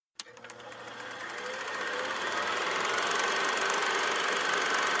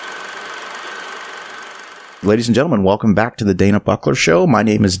Ladies and gentlemen, welcome back to the Dana Buckler Show. My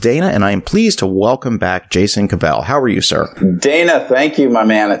name is Dana, and I am pleased to welcome back Jason Cabell. How are you, sir? Dana, thank you, my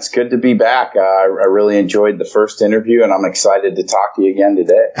man. It's good to be back. I really enjoyed the first interview, and I'm excited to talk to you again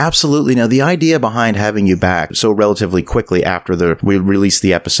today. Absolutely. Now, the idea behind having you back so relatively quickly after we released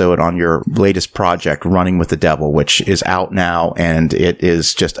the episode on your latest project, Running with the Devil, which is out now, and it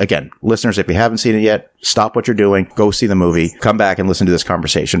is just, again, listeners, if you haven't seen it yet, stop what you're doing, go see the movie, come back and listen to this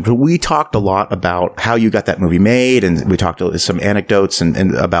conversation. But we talked a lot about how you got that movie made, and we talked some anecdotes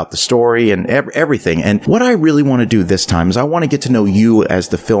and about the story and everything. And what I really want to do this time is I want to get to know you as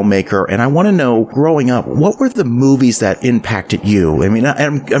the filmmaker, and I want to know, growing up, what were the movies that impacted you? I mean,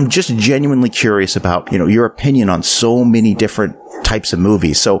 I'm just genuinely curious about, your opinion on so many different types of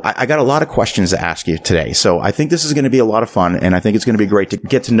movies. So I got a lot of questions to ask you today. So I think this is going to be a lot of fun, and I think it's going to be great to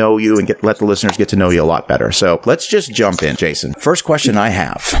get to know you and let the listeners get to know you a lot better. So let's just jump in, Jason. First question I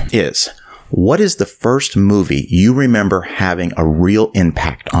have is, what is the first movie you remember having a real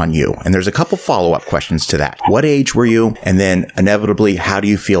impact on you? And there's a couple follow-up questions to that. What age were you? And then inevitably, how do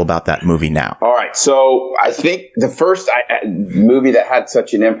you feel about that movie now? All right. So I think the first movie that had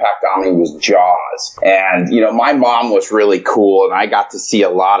such an impact on me was Jaws. And, my mom was really cool, and I got to see a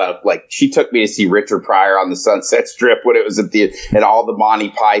lot of, she took me to see Richard Pryor on the Sunset Strip when it was at all the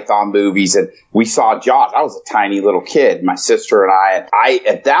Monty Python movies. And we saw Jaws. I was a tiny little kid, my sister and I,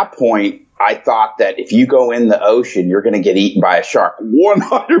 at that point, I thought that if you go in the ocean, you're going to get eaten by a shark.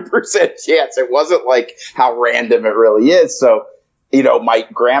 100% chance. It wasn't like how random it really is. So, my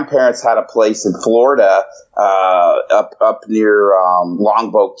grandparents had a place in Florida, up near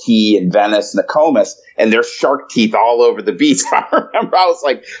Longboat Key in Venice, Nokomis, and there's shark teeth all over the beach. I remember I was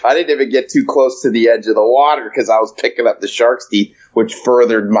like, I didn't even get too close to the edge of the water because I was picking up the shark's teeth, which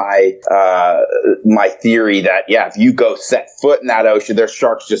furthered my theory that, if you go set foot in that ocean, there's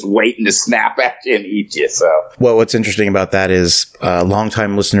sharks just waiting to snap at you and eat you. So, well, what's interesting about that is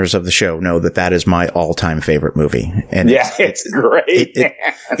longtime listeners of the show know that is my all-time favorite movie. And it's great.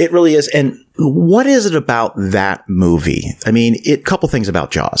 It really is. And what is it about that movie? I mean, couple things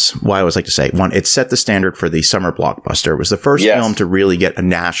about Jaws. Why I always like to say, one, it set the standard for the summer blockbuster. It was the first film to really get a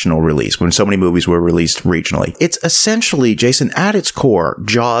national release when so many movies were released regionally. It's essentially, Jason, at its core,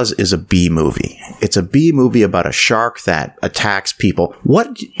 Jaws is a B movie. It's a B movie about a shark that attacks people.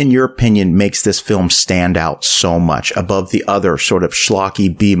 What, in your opinion, makes this film stand out so much above the other sort of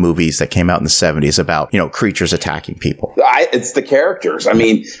schlocky B movies that came out in the 70s about, creatures attacking people? It's the characters. I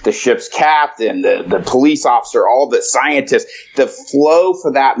mean, the ship's captain, the police officer, all the scientists, the flow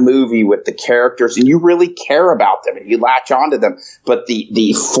for that movie with the characters, and you really care about them and you latch onto them. But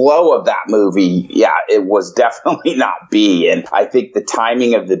the flow of that movie, it was definitely not B. And I think the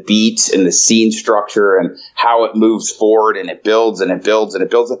timing of the beats and the scene structure and how it moves forward and it builds and it builds and it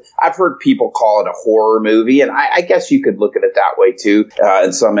builds. I've heard people call it a horror movie, and I guess you could look at it that way too,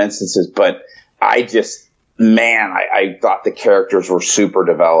 in some instances. But I thought the characters were super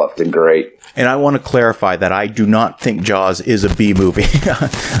developed and great. And I want to clarify that I do not think Jaws is a B movie.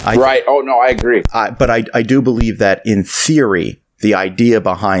 Right. Oh, no, I agree. But I do believe that in theory, the idea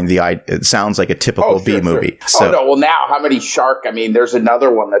behind it sounds like a typical B movie. Sure. So, well, now how many shark? I mean, there's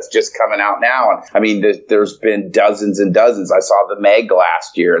another one that's just coming out now. And I mean, there's been dozens and dozens. I saw the Meg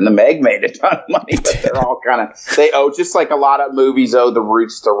last year, and the Meg made a ton of money, but they're all just like a lot of movies owe the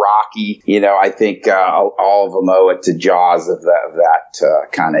roots to Rocky. I think all of them owe it to Jaws of that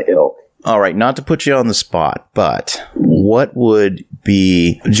kind of ilk. All right, not to put you on the spot, but what would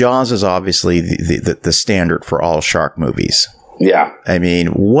be... Jaws is obviously the standard for all shark movies. Yeah. I mean,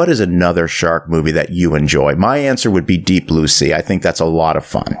 what is another shark movie that you enjoy? My answer would be Deep Blue Sea. I think that's a lot of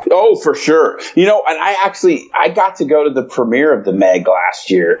fun. Oh, for sure. And I got to go to the premiere of the Meg last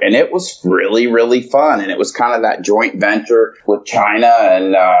year, and it was really, really fun. And it was kind of that joint venture with China,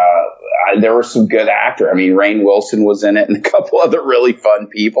 and there were some good actors. I mean, Rainn Wilson was in it and a couple other really fun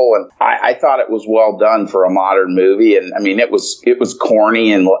people. And I thought it was well done for a modern movie. And I mean, it was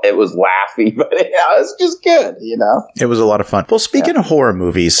corny and it was laughy, but it was just good, It was a lot of fun. Well, speaking of horror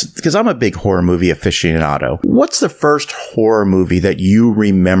movies, because I'm a big horror movie aficionado, what's the first horror movie that you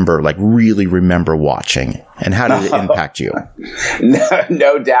remember, really remember watching? And how did it impact you?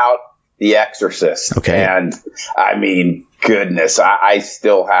 No doubt, The Exorcist. Okay. And I mean, goodness, I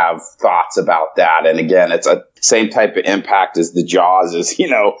still have thoughts about that. And again, it's a same type of impact as the Jaws is,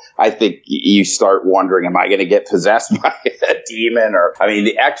 I think you start wondering, am I going to get possessed by a demon?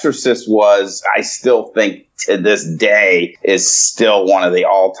 The Exorcist I still think to this day is still one of the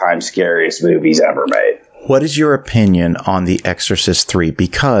all-time scariest movies ever made. What is your opinion on The Exorcist 3?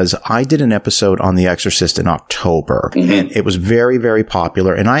 Because I did an episode on The Exorcist in October, and it was very, very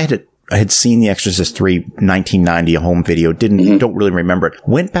popular, and I I had seen The Exorcist 3, 1990, a home video, don't really remember it.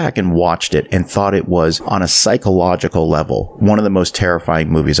 Went back and watched it and thought it was, on a psychological level, one of the most terrifying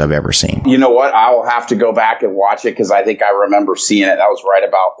movies I've ever seen. You know what? I will have to go back and watch it because I think I remember seeing it. That was right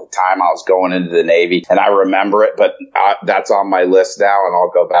about the time I was going into the Navy, and I remember it, but that's on my list now, and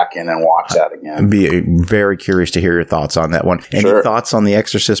I'll go back in and watch that again. I'd be very curious to hear your thoughts on that one. Any thoughts on The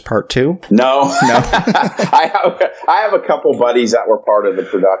Exorcist Part 2? No. I have a couple buddies that were part of the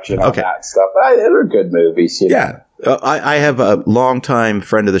production on that stuff. They're good movies. You know? I have a longtime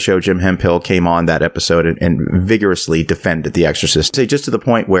friend of the show, Jim Hemphill, came on that episode and vigorously defended The Exorcist, just to the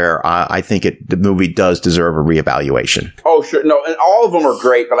point where I think the movie does deserve a reevaluation. Oh, sure. No, and all of them are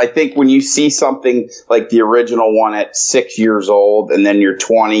great, but I think when you see something like the original one at 6 years old and then your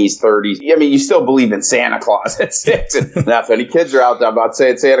 20s, 30s, I mean, you still believe in Santa Claus at 6. And now, if any kids are out there, I'm not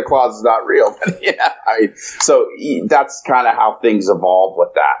saying Santa Claus is not real, but so that's kind of how things evolve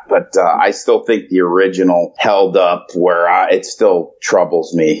with that. But I still think the original held up where it still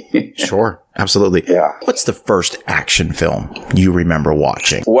troubles me. Sure. Absolutely. Yeah. What's the first action film you remember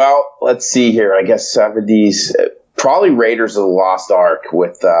watching? Well, let's see here. I guess 70s, probably Raiders of the Lost Ark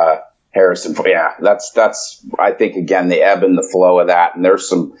with Harrison. Yeah, that's I think, again, the ebb and the flow of that. And there's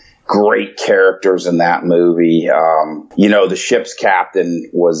some great characters in that movie. The ship's captain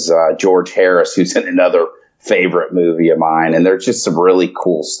was George Harris, who's in another favorite movie of mine, and there's just some really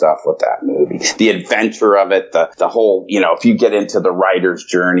cool stuff with that movie. The adventure of it, the whole, if you get into the writer's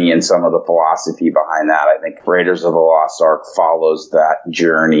journey and some of the philosophy behind that, I think Raiders of the Lost Ark follows that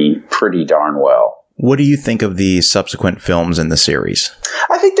journey pretty darn well. What do you think of the subsequent films in the series?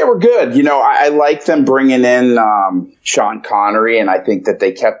 I think they were good. I like them bringing in Sean Connery, and I think that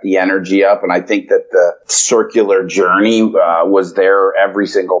they kept the energy up, and I think that the circular journey was there every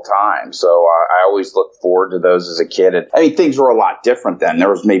single time. So I always looked forward to those as a kid. And, things were a lot different then. There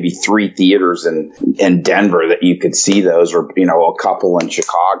was maybe 3 theaters in Denver that you could see those, or, a couple in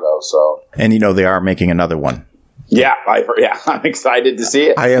Chicago. So, and they are making another one. Yeah, I'm excited to see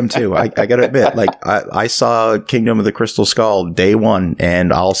it. I am too. I got to admit, I saw Kingdom of the Crystal Skull day one,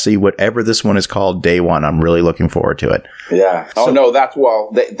 and I'll see whatever this one is called day one. I'm really looking forward to it. Yeah.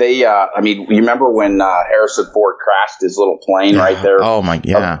 They you remember when Harrison Ford crashed his little plane right there? Oh my,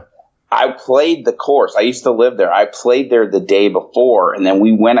 yeah. I played the course. I used to live there. I played there the day before, and then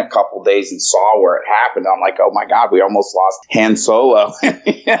we went a couple days and saw where it happened. I'm like, oh my God, we almost lost Han Solo.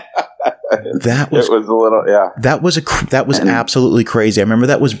 That was a little, That was absolutely crazy. I remember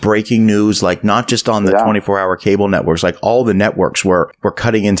that was breaking news, not just on the 24-hour cable networks, all the networks were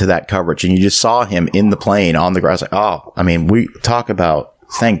cutting into that coverage, and you just saw him in the plane on the ground. We talk about.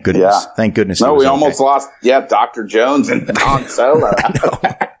 Thank goodness. Yeah. Thank goodness. No, we almost lost. Yeah, Dr. Jones and Han Solo.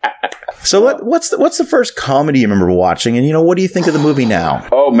 So what's the first comedy you remember watching, and what do you think of the movie now?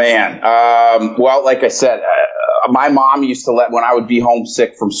 Oh man, well, like I said, my mom used to when I would be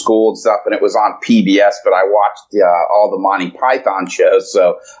homesick from school and stuff, and it was on PBS, but I watched all the Monty Python shows,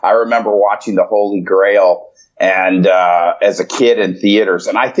 so I remember watching the Holy Grail and as a kid in theaters,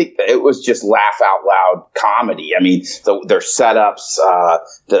 and I think that it was just laugh out loud comedy. Their setups,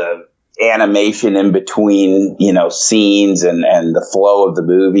 the animation in between, scenes and the flow of the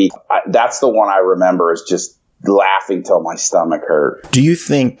movie. That's the one I remember is just laughing till my stomach hurt. Do you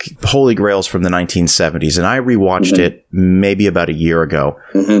think Holy Grail's from the 1970s? And I rewatched it maybe about a year ago.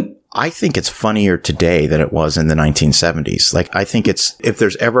 Mm-hmm. I think it's funnier today than it was in the 1970s. I think if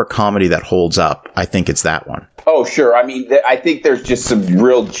there's ever a comedy that holds up, I think it's that one. Oh, sure. I think there's just some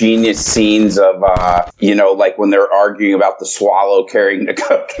real genius scenes of, when they're arguing about the swallow carrying the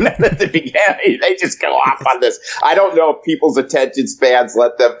coconut at the beginning. They just go off on this. I don't know if people's attention spans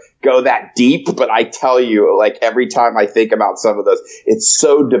let them go that deep, but I tell you, every time I think about some of those, it's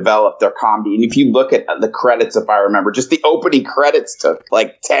so developed, their comedy. And if you look at the credits, if I remember, just the opening credits took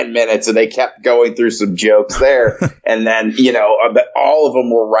 10 minutes, and they kept going through some jokes there. And then, all of them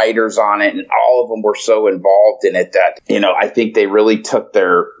were writers on it, and all of them were so involved in it that, I think they really took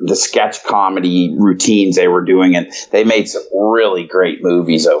the sketch comedy routines they were doing, and they made some really great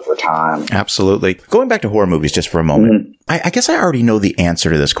movies over time. Absolutely. Going back to horror movies just for a moment. Mm-hmm. I guess I already know the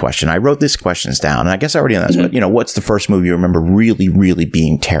answer to this question. I wrote these questions down, and I guess I already know this, but, what's the first movie you remember really, really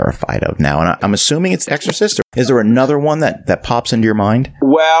being terrified of now? And I'm assuming it's Exorcist. Or is there another one that pops into your mind?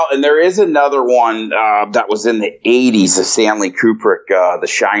 Well, and there is another one that was in the 80s, the Stanley Kubrick, The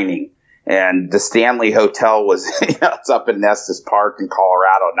Shining. And the Stanley Hotel was, it's up in Nestis Park in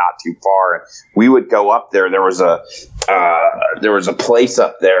Colorado, not too far. And we would go up there. There was a there was a place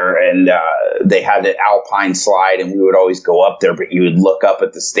up there, and they had an alpine slide, and we would always go up there, but you would look up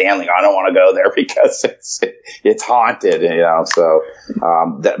at the stand like, I don't want to go there because it's haunted, so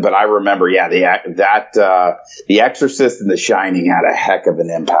but I remember The Exorcist and The Shining had a heck of an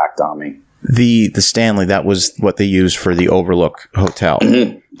impact on me. The Stanley, that was what they used for the Overlook Hotel.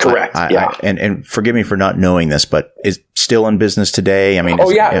 Mm-hmm. Correct. And forgive me for not knowing this, but is still in business today? I mean,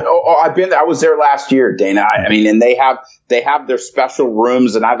 I was there last year, Dana. I mean, and they have their special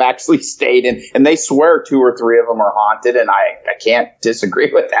rooms, and I've actually stayed in, and they swear 2 or 3 of them are haunted, and I can't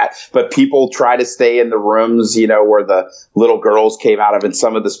disagree with that. But people try to stay in the rooms, where the little girls came out of, in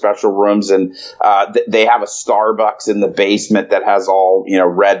some of the special rooms, and they have a Starbucks in the basement that has all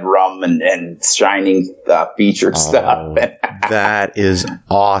red rum and Shining featured stuff. That is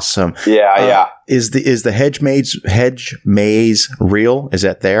awesome. Yeah. Is the hedge maze real? Is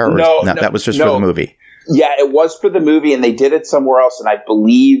that there? Or no, that was just for the movie. Yeah, it was for the movie, and they did it somewhere else, and I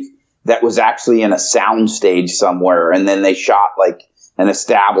believe that was actually in a sound stage somewhere, and then they shot like an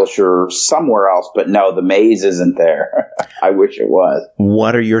establisher somewhere else, but no, the maze isn't there. I wish it was.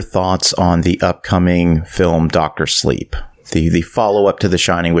 What are your thoughts on the upcoming film Dr. Sleep, the follow-up to The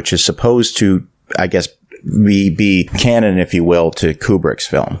Shining, which is supposed to, I guess, be canon, if you will, to Kubrick's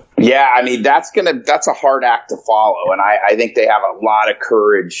film? Yeah, I mean, that's a hard act to follow, and I think they have a lot of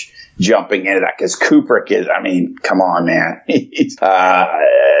courage jumping into that, because Kubrick is, I mean, come on, man.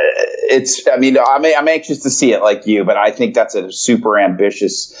 I'm anxious to see it like you, but I think that's a super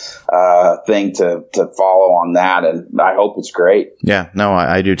ambitious thing to follow on that, and I hope it's great. Yeah, no,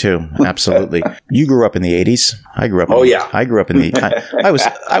 I do too. Absolutely. You grew up in the 80s. I grew up. I grew up in the.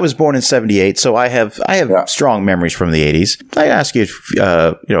 I was born in 78, so I have strong memories from the 80s. I ask you,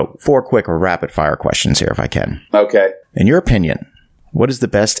 4 quick or rapid fire questions here, if I can. Okay. In your opinion, what is the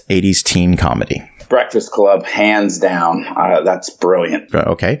best 80s teen comedy? Breakfast Club, hands down. That's brilliant.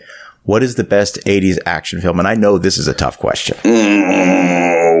 Okay. What is the best 80s action film? And I know this is a tough question.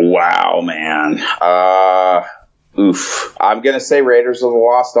 Wow, man. I'm going to say Raiders of the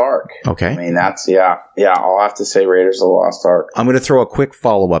Lost Ark. Okay. I mean, I'll have to say Raiders of the Lost Ark. I'm going to throw a quick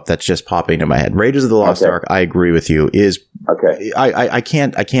follow-up that's just popping into my head. Raiders of the Lost Ark, I agree with you, is... Okay. I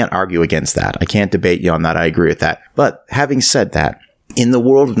can't argue against that. I can't debate you on that. I agree with that. But having said that, in the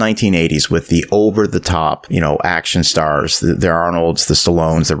world of 1980s, with the over-the-top, action stars, the Arnolds, the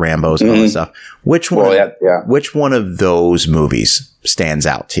Stallones, the Rambos, and all this stuff, which one of those movies stands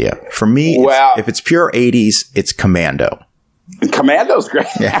out to you? For me, if it's pure 80s, it's Commando. Commando's great.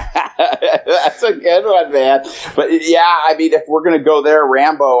 Yeah. That's a good one, man. But yeah, I mean, if we're going to go there,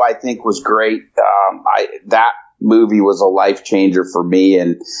 Rambo, I think, was great. That movie was a life changer for me,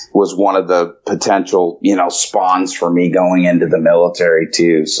 and was one of the potential, spawns for me going into the military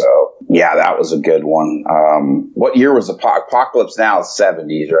too. So yeah, that was a good one. What year was Apocalypse Now?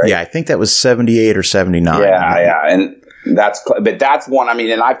 70s, right? Yeah, I think that was 78 or 79. Yeah. And that's one. I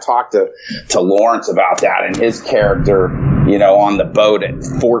mean, and I've talked to Lawrence about that, and his character, on the boat at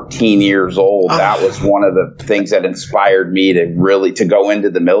 14 years old. That was one of the things that inspired me to go into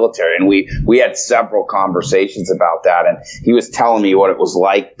the military. And we had several conversations about that. And he was telling me what it was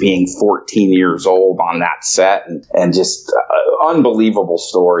like being 14 years old on that set, and just unbelievable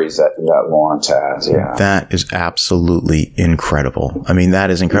stories that Lawrence has. Yeah. That is absolutely incredible. I mean, that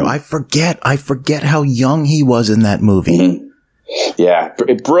is incredible. Mm-hmm. I forget how young he was in that movie. Mm-hmm. Yeah,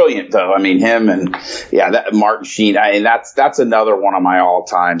 brilliant though. I mean, him and that Martin Sheen. I mean, that's another one of my all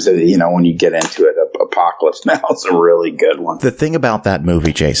times. When you get into it, Apocalypse Now is a really good one. The thing about that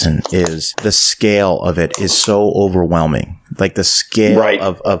movie, Jason, is the scale of it is so overwhelming. Like the scale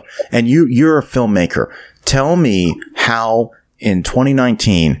of and you're a filmmaker. Tell me how in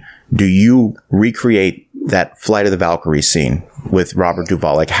 2019 do you recreate that Flight of the Valkyries scene with Robert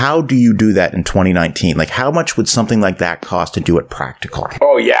Duvall? Like, how do you do that in 2019? Like, how much would something like that cost to do it practical?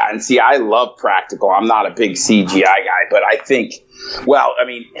 Oh, yeah. And see, I love practical. I'm not a big CGI guy, but I think,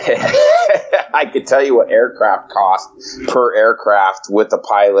 I could tell you what aircraft cost per aircraft with the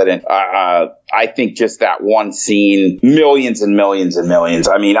pilot. And I think just that one scene, millions and millions and millions.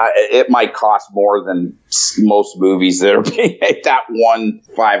 I mean, it might cost more than most movies that are being made. That one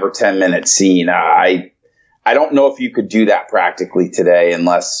 5 or 10 minute scene. I don't know if you could do that practically today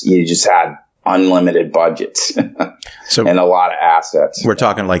unless you just had unlimited budgets and a lot of assets. We're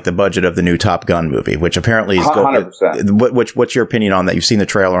talking like the budget of the new Top Gun movie, which apparently is 100%. What's your opinion on that? You've seen the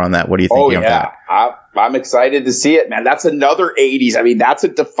trailer on that. What do you think of that? I'm excited to see it, man. That's another 80s. I mean, that's a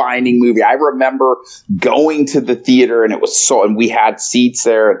defining movie. I remember going to the theater and and we had seats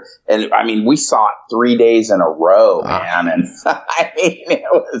there. And I mean, we saw it 3 days in a row, man. And I mean,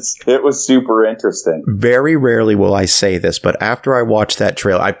 it was super interesting. Very rarely will I say this, but after I watched that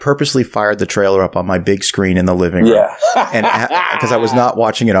trailer, I purposely fired the trailer up on my big screen in the living room. Yeah. And because I was not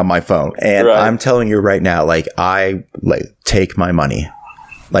watching it on my phone. And I'm telling you right now, like, I take my money.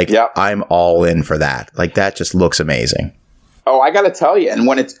 Like, I'm all in for that. Like, that just looks amazing. Oh, I got to tell you. And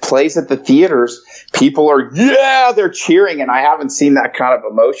when it plays at the theaters, people are, they're cheering. And I haven't seen that kind of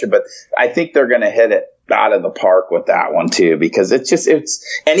emotion, but I think they're going to hit it out of the park with that one too, because it's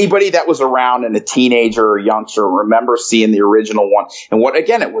anybody that was around and a teenager or youngster remember seeing the original one. And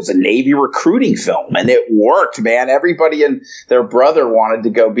it was a Navy recruiting film, and it worked, man. Everybody and their brother wanted to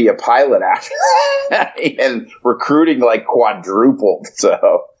go be a pilot after that, and recruiting like quadrupled.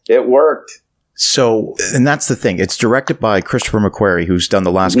 So it worked. So, and that's the thing. It's directed by Christopher McQuarrie, who's done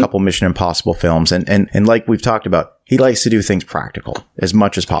the last couple Mission Impossible films. And like we've talked about, he likes to do things practical as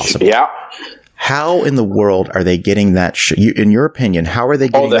much as possible. Yeah. How in the world are they getting that? In your opinion, how are they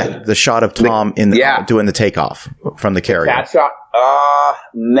getting the shot of Tom doing the takeoff from the carrier? That shot,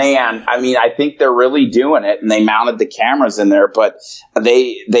 man. I mean, I think they're really doing it, and they mounted the cameras in there. But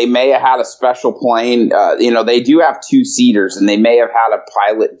they may have had a special plane. They do have 2-seaters, and they may have had a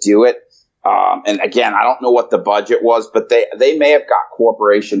pilot do it. And again, I don't know what the budget was, but they may have got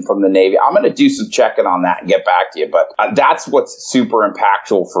cooperation from the Navy. I'm going to do some checking on that and get back to you. But that's what's super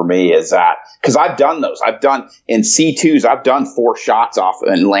impactful for me is that, because I've done those. I've done in C2s, I've done 4 shots off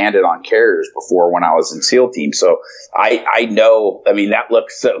and landed on carriers before when I was in SEAL team. So I know, I mean, that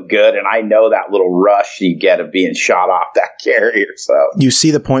looks so good. And I know that little rush you get of being shot off that carrier. So you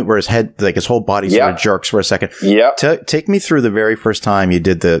see the point where his head, like his whole body sort of jerks for a second. Yep. Take me through the very first time you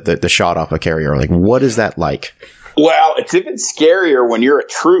did the shot off a carrier. Like, what is that like? Well, it's even scarier when you're a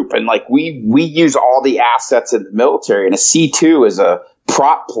troop, and like we use all the assets in the military, and a C2 is a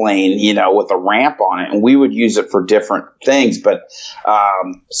prop plane, with a ramp on it, and we would use it for different things. But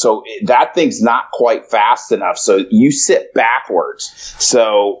so that thing's not quite fast enough. So you sit backwards.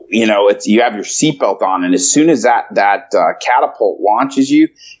 So you have your seatbelt on, and as soon as that catapult launches you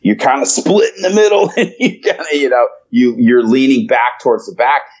kind of split in the middle, and you kind of you're leaning back towards the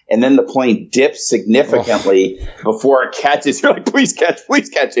back. And then the plane dips significantly before it catches. You're like, please catch.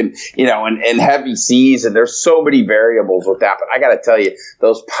 And heavy seas. And there's so many variables with that. But I got to tell you,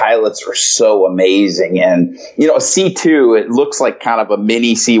 those pilots are so amazing. And, a C2, it looks like kind of a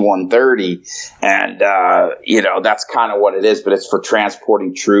mini C-130. And, that's kind of what it is. But it's for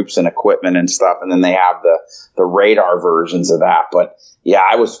transporting troops and equipment and stuff. And then they have the radar versions of that. But yeah,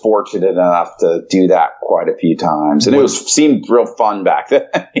 I was fortunate enough to do that quite a few times. And seemed real fun back then.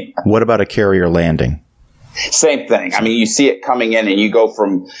 What about a carrier landing? Same thing. I mean, you see it coming in and you go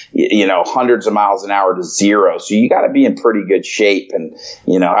from, hundreds of miles an hour to 0. So you got to be in pretty good shape and,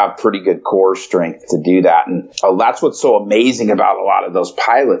 have pretty good core strength to do that. And that's what's so amazing about a lot of those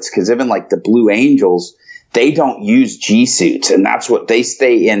pilots, because even like the Blue Angels, they don't use G suits, and that's what they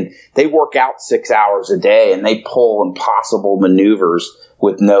stay in. They work out 6 hours a day, and they pull impossible maneuvers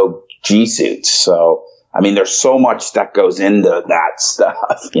with no G suits. So, I mean, there's so much that goes into that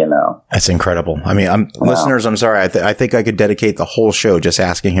stuff, That's incredible. I mean, listeners, I'm sorry. I think I could dedicate the whole show just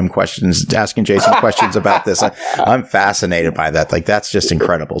asking Jason questions about this. I'm fascinated by that. Like, that's just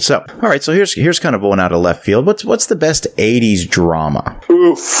incredible. So, all right. So here's kind of one out of left field. What's the best 80s drama?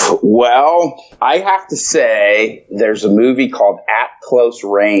 Oof. Well, I have to say there's a movie called At Close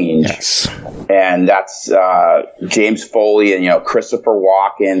Range. Yes. And that's James Foley and, Christopher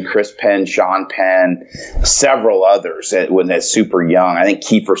Walken, Chris Penn, Sean Penn, several others when they're super young. I think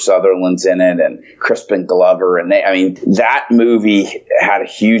Kiefer Sutherland's in it and Crispin Glover. And that movie had a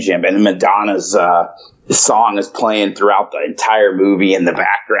huge impact. And Madonna's song is playing throughout the entire movie in the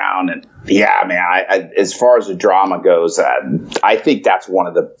background. And yeah, man, I as far as the drama goes, I think that's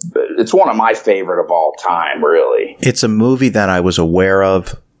it's one of my favorite of all time, really. It's a movie that I was aware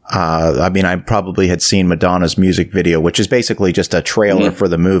of. I probably had seen Madonna's music video, which is basically just a trailer for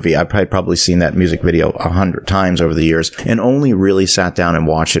the movie. I've probably seen that music video 100 times over the years and only really sat down and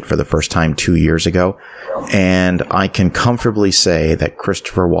watched it for the first time 2 years ago. And I can comfortably say that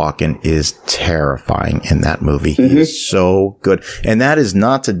Christopher Walken is terrifying in that movie. He is so good. And that is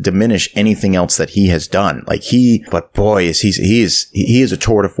not to diminish anything else that he has done. But boy, he is a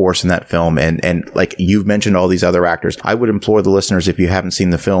tour de force in that film. And like you've mentioned all these other actors, I would implore the listeners, if you haven't seen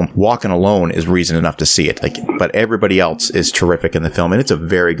the film, film. Walking Alone is reason enough to see it. But everybody else is terrific in the film, and it's a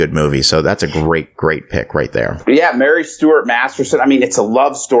very good movie. So that's a great pick right there. Yeah, Mary Stuart Masterson. I mean, it's a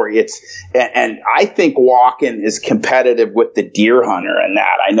love story. And I think Walken is competitive with The Deer Hunter in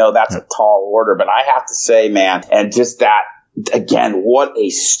that. I know that's a tall order, but I have to say, man, and just that. Again, what a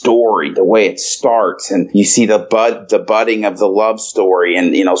story, the way it starts, and you see the budding of the love story,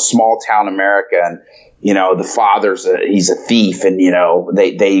 and small town America, and the father's he's a thief, and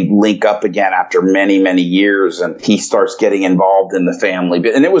they link up again after many years, and he starts getting involved in the family.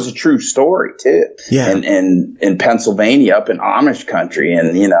 And it was a true story too. Yeah. And in Pennsylvania, up in Amish country,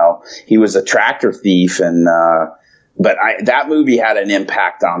 and he was a tractor thief, and but that movie had an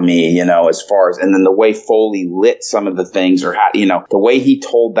impact on me, as far as, and then the way Foley lit some of the things, or the way he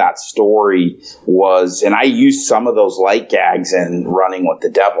told that story was, and I used some of those light gags in Running with the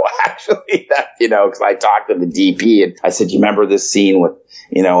Devil, actually, because I talked to the DP and I said, you remember this scene with,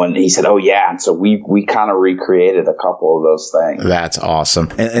 and he said, oh yeah. And so we kind of recreated a couple of those things. That's awesome.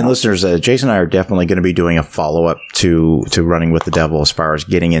 And listeners, Jason and I are definitely going to be doing a follow-up to Running with the Devil, as far as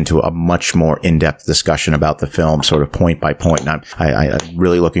getting into a much more in-depth discussion about the film, sort of point by point. And I'm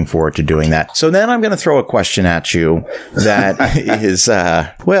really looking forward to doing that. So then I'm going to throw a question at you that is,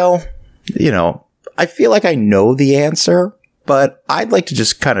 I feel like I know the answer, but I'd like to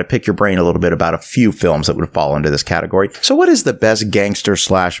just kind of pick your brain a little bit about a few films that would fall into this category. So what is the best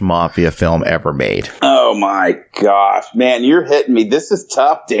gangster/mafia film ever made? Oh my gosh, man, you're hitting me. This is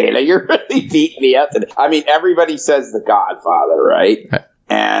tough, Dana. You're really beating me up today. I mean, everybody says The Godfather, right?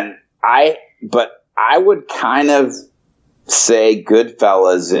 And I would kind of say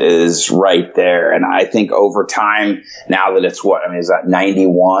Goodfellas is right there. And I think over time, now that it's is that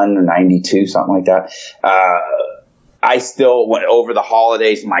 91 or 92, something like that? I still went over the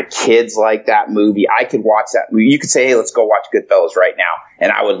holidays. My kids like that movie. I could watch that movie. You could say, hey, let's go watch Goodfellas right now.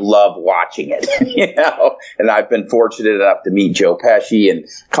 And I would love watching it, and I've been fortunate enough to meet Joe Pesci and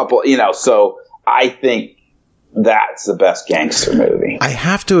a couple, so I think that's the best gangster movie. I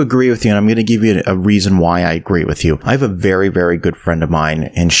have to agree with you, and I'm going to give you a reason why I agree with you. I have a very, very good friend of mine,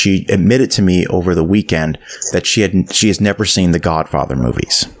 and she admitted to me over the weekend that she has never seen the Godfather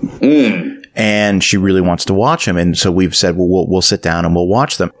movies. And she really wants to watch them. And so we've said, well, we'll sit down and we'll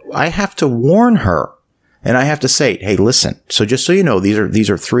watch them. I have to warn her. And I have to say, hey, listen, so just so you know, these are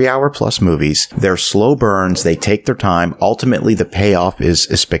 3-hour plus movies. They're slow burns. They take their time. Ultimately, the payoff is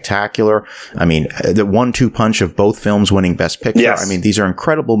spectacular. I mean, the 1-2 punch of both films winning Best Picture. Yes. I mean, these are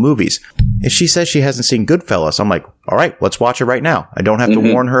incredible movies. If she says she hasn't seen Goodfellas, I'm like, all right, let's watch it right now. I don't have to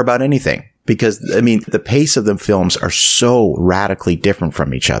warn her about anything. Because, I mean, the pace of the films are so radically different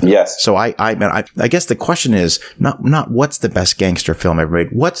from each other. Yes. So I guess the question is not what's the best gangster film ever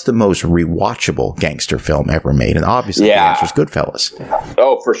made. What's the most rewatchable gangster film ever made? And obviously the answer is Goodfellas.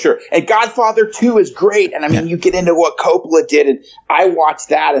 Oh, for sure. And Godfather 2 is great. And I mean, you get into what Coppola did, and I watched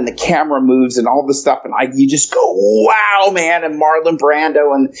that, and the camera moves and all the stuff, and you just go, wow, man. And Marlon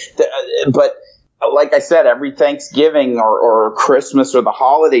Brando, but like I said, every Thanksgiving or Christmas or the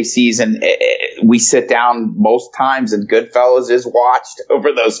holiday season, we sit down most times, and Goodfellas is watched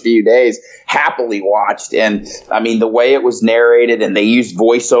over those few days, happily watched. And I mean, the way it was narrated, and they used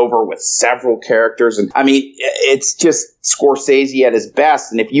voiceover with several characters. And I mean, it's just Scorsese at his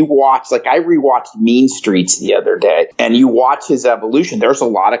best. And if you watch, like I rewatched Mean Streets the other day, and you watch his evolution, there's a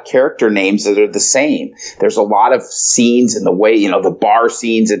lot of character names that are the same. There's a lot of scenes in the way, the bar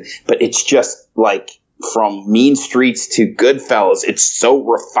scenes, but it's just like from Mean Streets to Goodfellas, it's so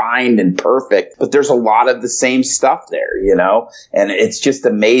refined and perfect, but there's a lot of the same stuff there, and it's just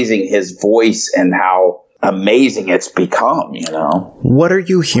amazing, his voice and how amazing it's become, What are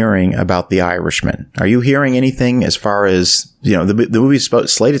you hearing about The Irishman? Are you hearing anything as far as, the movie's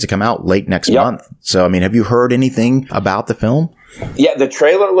slated to come out late next month. So, I mean, have you heard anything about the film? Yeah, the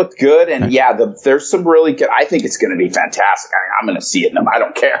trailer looked good, and there's some really good. I think it's going to be fantastic. I mean, I'm going to see it, and I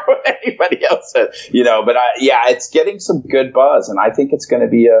don't care what anybody else says, But it's getting some good buzz, and I think it's going to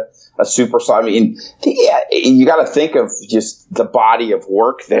be a super. I mean, you got to think of just the body of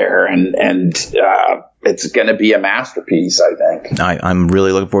work there, and it's going to be a masterpiece, I think. I'm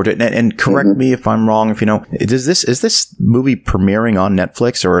really looking forward to it. And correct me if I'm wrong. If is this movie premiering on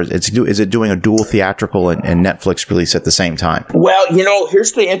Netflix, or is it doing a dual theatrical and Netflix release at the same time? Well,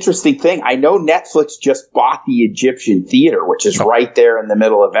 here's the interesting thing. I know Netflix just bought the Egyptian Theater, which is right there in the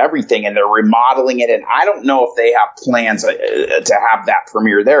middle of everything, and they're remodeling it. And I don't know if they have plans to have that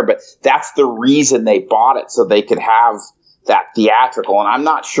premiere there, but that's the reason they bought it, so they could have that theatrical. And I'm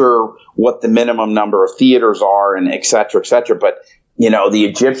not sure what the minimum number of theaters are, and et cetera, but The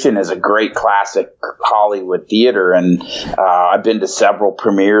Egyptian is a great classic Hollywood theater, and I've been to several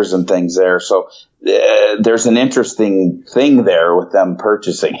premieres and things there. So there's an interesting thing there with them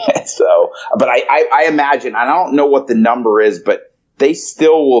purchasing it. So, but I imagine, I don't know what the number is, but they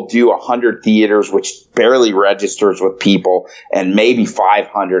still will do 100 theaters, which barely registers with people, and maybe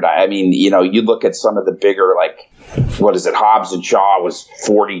 500. I mean, you look at some of the bigger, like, what is it? Hobbs and Shaw was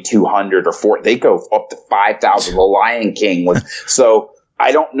 4,200 or 4. They go up to 5,000. The Lion King was. So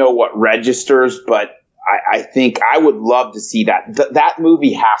I don't know what registers, but I think I would love to see that. That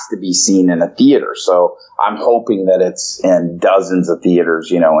movie has to be seen in a theater. So I'm hoping that it's in dozens of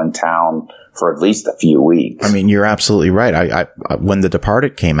theaters, in town for at least a few weeks. I mean, you're absolutely right. I when The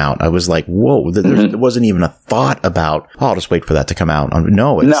Departed came out, I was like, whoa, there wasn't even a thought about, I'll just wait for that to come out.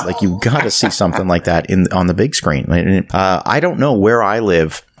 No, it's like, you got to see something like that on the big screen. I don't know where I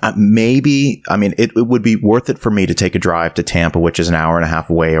live. Maybe, I mean, it would be worth it for me to take a drive to Tampa, which is an hour and a half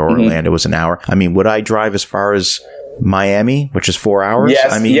away, or Orlando was an hour. I mean, would I drive as far as Miami, which is 4 hours?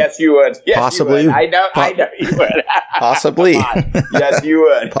 Yes, I mean, yes, you would. Yes, possibly. You would. I know you would. Possibly. Yes, you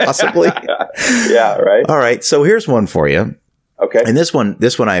would. Possibly. Yeah, right. All right. So here's one for you. Okay. And this one,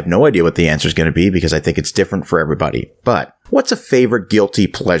 I have no idea what the answer is going to be, because I think it's different for everybody. But what's a favorite guilty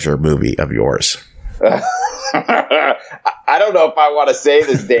pleasure movie of yours? I don't know if I want to say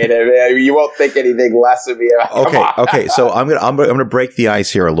this, Dana. You won't think anything less of me. Okay. So I'm gonna break the ice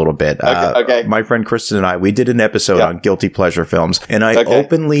here a little bit. Okay. My friend Kristen and I, we did an episode on guilty pleasure films, and I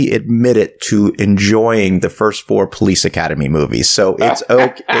openly admitted to enjoying the first 4 Police Academy movies. So it's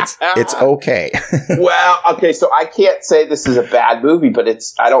okay. it's okay. Well, okay. So I can't say this is a bad movie, but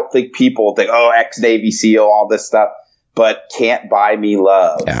I don't think people think, ex-Navy SEAL, all this stuff. But Can't Buy Me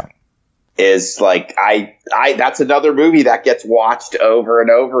Love. Yeah. Is like, that's another movie that gets watched over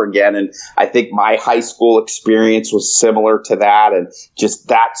and over again. And I think my high school experience was similar to that. And just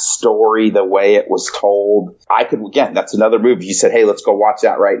that story, the way it was told, that's another movie. You said, hey, let's go watch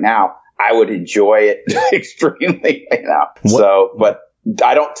that right now. I would enjoy it extremely, So, but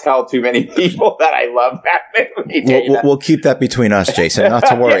I don't tell too many people that I love that movie. We'll keep that between us, Jason, not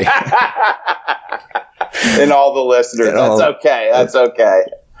to worry. And all the listeners. That's okay. That's okay.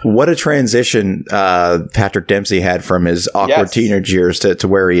 What a transition Patrick Dempsey had from his awkward teenage years to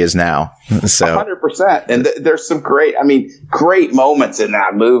where he is now. So 100%. And there's some great moments in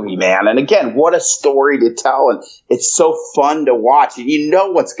that movie, man. And again, what a story to tell. And it's so fun to watch. And you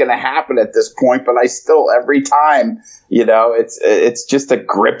know what's going to happen at this point, but I still, every time, it's just a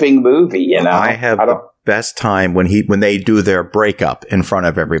gripping movie, I have the best time when they do their breakup in front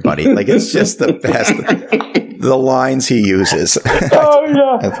of everybody. Like, it's just the best. The lines he uses. Oh,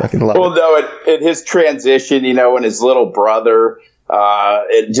 yeah. I fucking love it. Well, no, in his transition, and his little brother,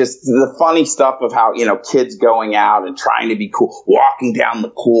 it just the funny stuff of how, kids going out and trying to be cool, walking down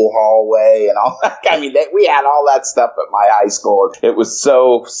the cool hallway and all that. I mean, we had all that stuff at my high school. It was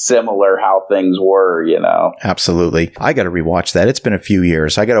so similar how things were, Absolutely. I got to rewatch that. It's been a few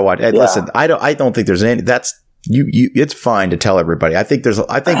years. I got to watch. Listen, I don't think there's any, that's, it's fine to tell everybody. I think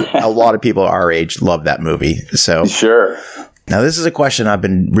a lot of people our age love that movie. So sure. Now, this is a question I've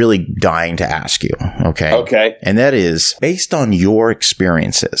been really dying to ask you. Okay. Okay. And that is, based on your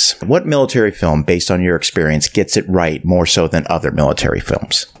experiences, what military film, based on your experience, gets it right more so than other military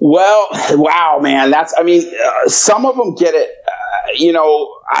films? Well, wow, man. Some of them get it.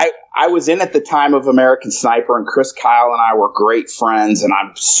 I was in at the time of American Sniper, and Chris Kyle and I were great friends, and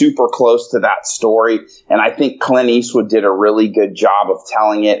I'm super close to that story. And I think Clint Eastwood did a really good job of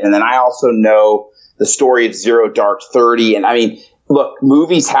telling it. And then I also know the story of Zero Dark 30. And I mean, look,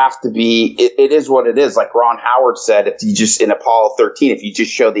 movies have to be, it is what it is. Like Ron Howard said, in Apollo 13, if you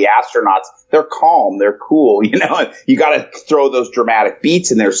just show the astronauts, they're calm, they're cool, you got to throw those dramatic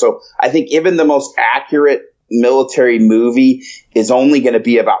beats in there. So I think even the most accurate military movie is only going to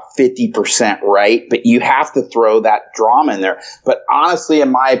be about 50% right, but you have to throw that drama in there. But honestly,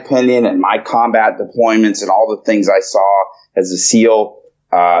 in my opinion, and my combat deployments and all the things I saw as a SEAL,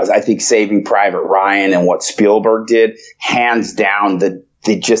 I think Saving Private Ryan and what Spielberg did, hands down, the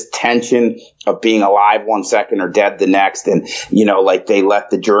just tension of being alive 1 second or dead the next. And, like they let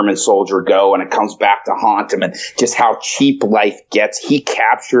the German soldier go and it comes back to haunt him, and just how cheap life gets. He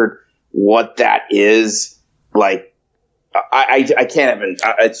captured what that is. Like, I can't even,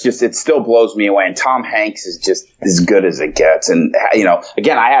 it still blows me away. And Tom Hanks is just as good as it gets. And,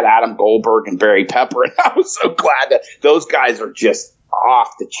 again, I had Adam Goldberg and Barry Pepper, and I was so glad that those guys are just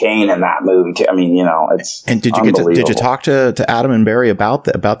off the chain in that movie too. I mean, it's and did you talk to Adam and Barry about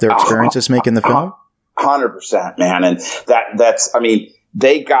their experiences making the film? 100%, man. And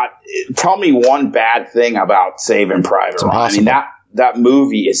tell me one bad thing about Saving Private Ryan. I mean, that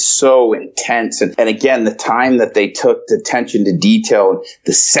movie is so intense. And again, the time that they took, the attention to detail and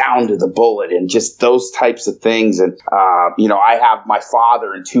the sound of the bullet and just those types of things. And, I have my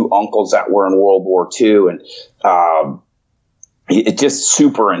father and 2 uncles that were in World War II, and, it's just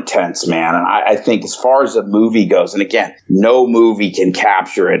super intense, man. And I think as far as the movie goes, and again, no movie can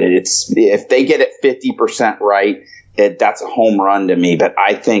capture it. If they get it 50% right, that's a home run to me. But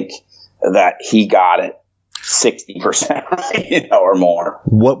I think that he got it 60% right, or more.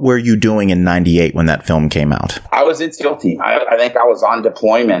 What were you doing in '98 when that film came out? I was in SEAL team. I think I was on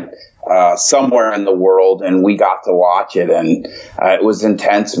deployment somewhere in the world, and we got to watch it, and it was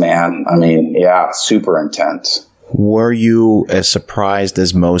intense, man. I mean, yeah, super intense. Were you as surprised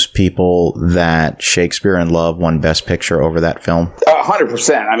as most people that Shakespeare in Love won Best Picture over that film?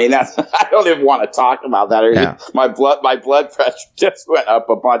 100%. I mean, I don't even want to talk about that. Yeah. My blood pressure just went up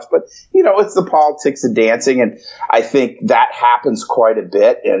a bunch, but it's the politics of dancing. And I think that happens quite a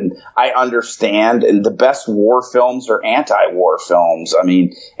bit. And I understand. And the best war films are anti-war films. I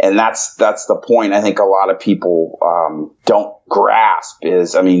mean, and that's the point I think a lot of people, don't grasp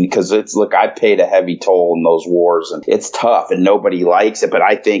is, because I paid a heavy toll in those wars, and it's tough and nobody likes it. But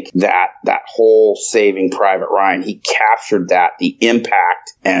I think that whole Saving Private Ryan, he captured the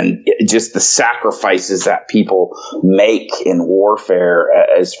impact and just the sacrifices that people make in warfare.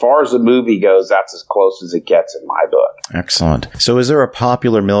 As far as the movie goes, that's as close as it gets in my book. Excellent. So is there a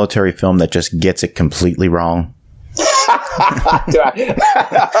popular military film that just gets it completely wrong?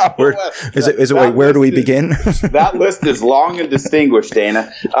 Where do we begin? That list is long and distinguished,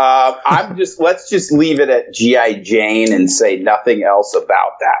 Dana. Let's just leave it at G.I. Jane and say nothing else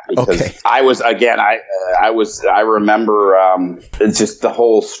about that, because okay. I remember it's just the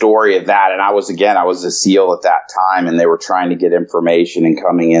whole story of that, and I was a SEAL at that time, and they were trying to get information and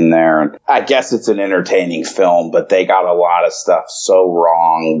coming in there, and I guess it's an entertaining film, but they got a lot of stuff so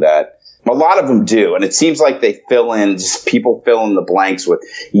wrong that a lot of them do. And it seems like people fill in the blanks with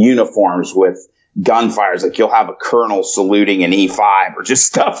uniforms, with gunfires. Like you'll have a colonel saluting an E5 or just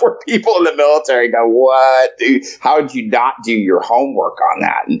stuff where people in the military go, what, dude? How did you not do your homework on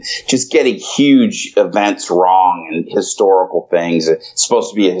that? And just getting huge events wrong and historical things. It's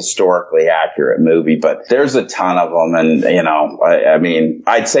supposed to be a historically accurate movie, but there's a ton of them. And,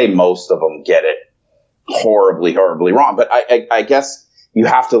 I'd say most of them get it horribly, horribly wrong. But I guess you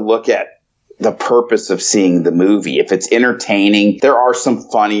have to look at the purpose of seeing the movie. If it's entertaining, there are some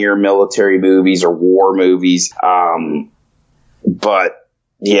funnier military movies or war movies. But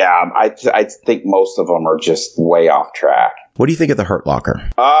yeah, I think most of them are just way off track. What do you think of The Hurt Locker?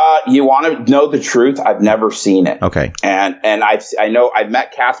 You want to know the truth? I've never seen it. Okay. And I've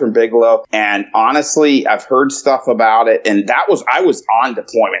met Catherine Bigelow, and honestly, I've heard stuff about it. And I was on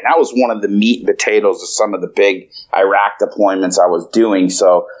deployment. That was one of the meat and potatoes of some of the big Iraq deployments I was doing.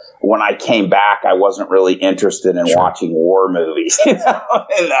 So when I came back, I wasn't really interested in watching war movies,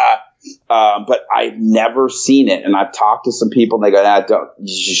 but I've never seen it, and I've talked to some people, and they go,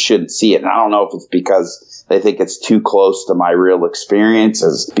 you shouldn't see it. And I don't know if it's because they think it's too close to my real experience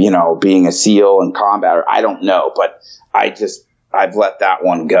as, being a SEAL and combat. I don't know, but I've let that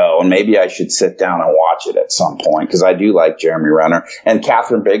one go, and maybe I should sit down and watch it at some point, because I do like Jeremy Renner, and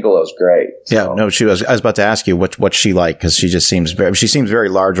Catherine Bigelow's great. So. Yeah, no, I was about to ask you what's she like, because she seems very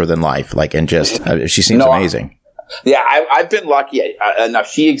larger than life, she seems amazing. Yeah, I've been lucky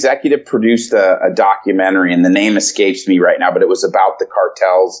enough. She executive produced a documentary, and the name escapes me right now, but it was about the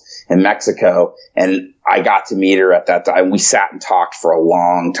cartels in Mexico. And I got to meet her at that time. We sat and talked for a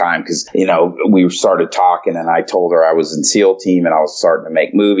long time because, we started talking, and I told her I was in SEAL team and I was starting to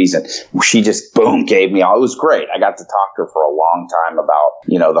make movies, and she just, boom, gave me all. It was great. I got to talk to her for a long time about,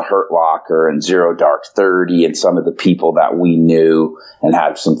 The Hurt Locker and Zero Dark 30 and some of the people that we knew and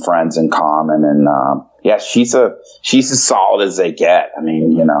had some friends in common. And, yeah, she's as solid as they get.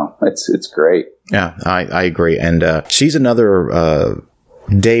 It's great. Yeah, I agree. And she's another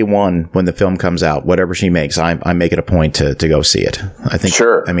day one when the film comes out, whatever she makes, I make it a point to go see it. I think.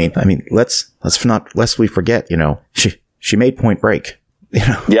 Sure. Lest we forget, she made Point Break.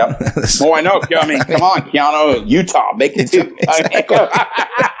 Yep. Oh, I know. Come on, Keanu, Utah, make it too. Exactly.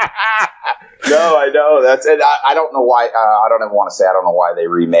 No, I know. That's it. I don't know why. I don't even want to say I don't know why they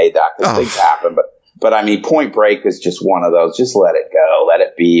remade that, because things happen, but Point Break is just one of those. Just let it go. Let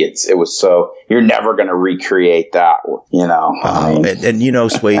it be. It was so, you're never going to recreate that,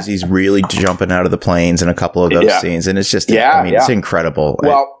 Swayze's really jumping out of the planes in a couple of those scenes. And it's just, it's incredible.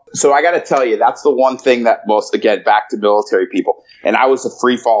 Well, so I got to tell you, that's the one thing that again, back to military people, and I was a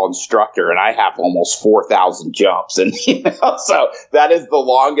free fall instructor, and I have almost 4,000 jumps. And, so that is the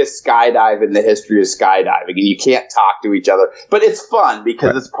longest skydive in the history of skydiving. And you can't talk to each other, but it's fun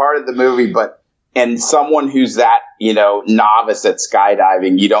because it's part of the movie. And someone who's that, novice at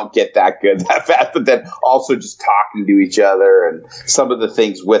skydiving, you don't get that good that fast, but then also just talking to each other and some of the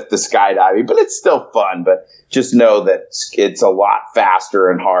things with the skydiving, but it's still fun. But just know that it's a lot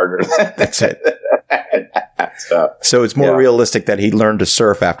faster and harder. That's it. So it's more realistic that he learned to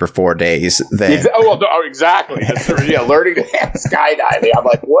surf after 4 days than. Exactly. Learning to skydiving. I'm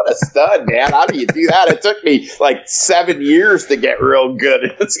like, what a stud, man. How do you do that? It took me like 7 years to get real good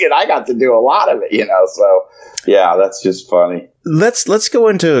at it. I got to do a lot of it, so yeah, that's just funny. Let's go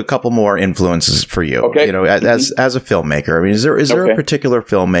into a couple more influences for you. Okay. As a filmmaker, I mean, is there a particular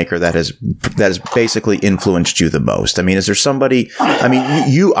filmmaker that has basically influenced you the most? I mean, is there somebody? I mean,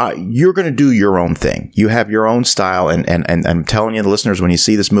 you're going to do your own thing. You have your own style, and I'm telling you, the listeners, when you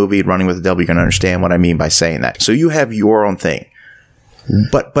see this movie, Running with the Devil, you're going to understand what I mean by saying that. So you have your own thing.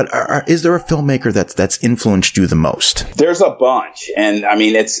 But is there a filmmaker that's influenced you the most? There's a bunch, and I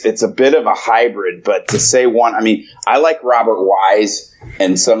mean it's a bit of a hybrid. But to say one, I mean I like Robert Wise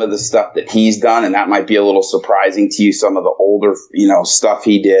and some of the stuff that he's done, and that might be a little surprising to you. Some of the older stuff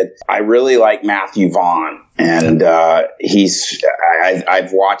he did. I really like Matthew Vaughn, and I've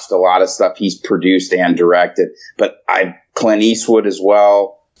watched a lot of stuff he's produced and directed. But Clint Eastwood as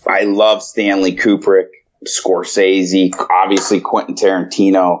well. I love Stanley Kubrick. Scorsese, obviously Quentin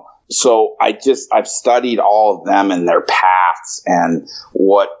Tarantino. So I've studied all of them and their paths and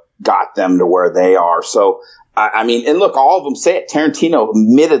what got them to where they are. So, I mean, and look, all of them say it. Tarantino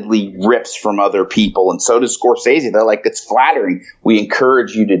admittedly rips from other people, and so does Scorsese. They're like, it's flattering. We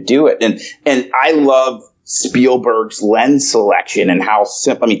encourage you to do it. And I love Spielberg's lens selection and how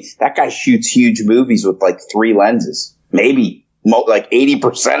simple. I mean, that guy shoots huge movies with like 3 lenses, maybe like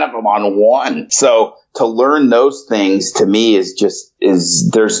 80% of them on one. So to learn those things to me is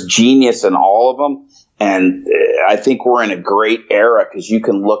there's genius in all of them. And I think we're in a great era because you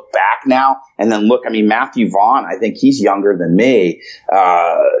can look back now and then look. I mean, Matthew Vaughn, I think he's younger than me.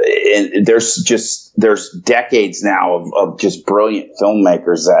 And there's decades now of just brilliant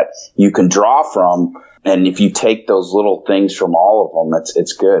filmmakers that you can draw from. And if you take those little things from all of them,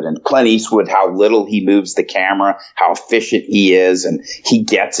 it's good. And Clint Eastwood, how little he moves the camera, how efficient he is, and he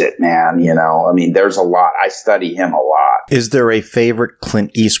gets it, man. I mean, there's a lot. I study him a lot. Is there a favorite Clint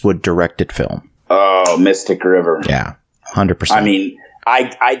Eastwood directed film? Oh, Mystic River. Yeah, 100%. I mean,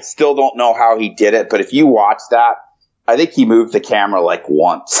 I still don't know how he did it, but if you watch that, I think he moved the camera like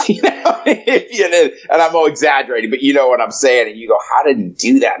once, and I'm all exaggerating, but you know what I'm saying. And you go, how did he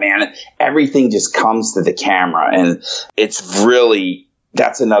do that, man? And everything just comes to the camera, and it's really,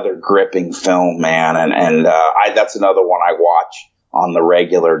 that's another gripping film, man. And that's another one I watch on the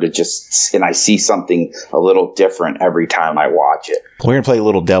regular and I see something a little different every time I watch it. We're going to play a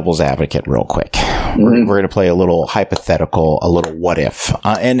little devil's advocate real quick. We're going to play a little hypothetical, a little what if.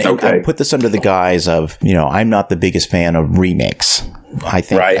 And I put this under the guise of, I'm not the biggest fan of remakes. I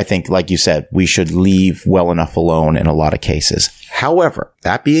think, like you said, we should leave well enough alone in a lot of cases. However,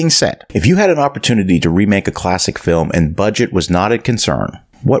 that being said, if you had an opportunity to remake a classic film and budget was not a concern,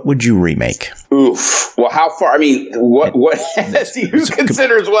 what would you remake? Oof. Well, how far? I mean, what who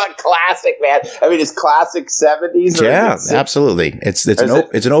considers what classic, man? I mean, is classic 70s? Yeah, absolutely. It's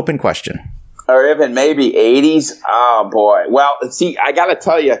an open question. Or even maybe 80s. Oh, boy. Well, see, I got to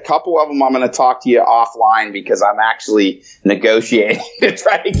tell you, a couple of them I'm going to talk to you offline because I'm actually negotiating to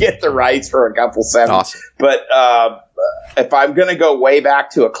try to get the rights for a couple 70s. Awesome. But if I'm going to go way back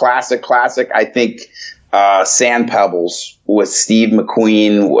to a classic, I think Sand Pebbles with Steve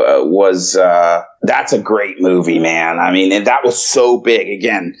McQueen was that's a great movie, man. I mean, and that was so big.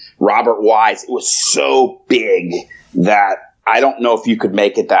 Again, Robert Wise, it was so big that I don't know if you could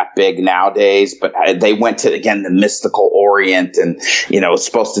make it that big nowadays, but they went to, again, the mystical Orient, and, it's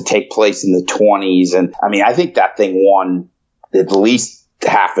supposed to take place in the 20s. And I mean, I think that thing won at least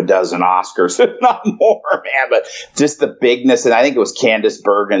half a dozen Oscars, if not more, man. But just the bigness, and I think it was Candice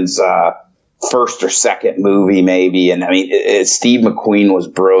Bergen's first or second movie, maybe. And I mean, Steve McQueen was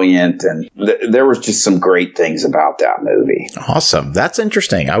brilliant, and there was just some great things about that movie. Awesome. That's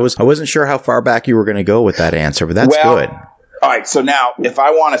interesting. I wasn't sure how far back you were going to go with that answer, but that's good. All right. So now, if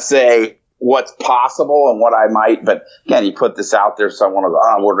I want to say what's possible and what I might, but again, you put this out there, so I want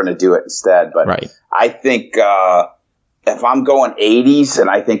to, we're going to do it instead. But right. I think if I'm going 80s and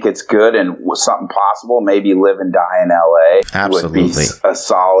I think it's good and was something possible, maybe Live and Die in L.A. Absolutely. would be a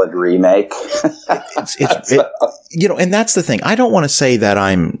solid remake. And that's the thing. I don't want to say that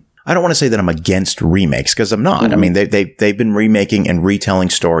I'm I don't want to say that I'm against remakes, because I'm not. I mean, they've been remaking and retelling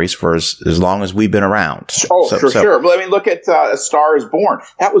stories for as long as we've been around. Sure. But I mean, look at A Star is Born.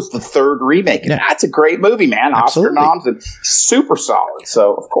 That was the third remake. And that's a great movie, man. Absolutely. Oscar noms and super solid.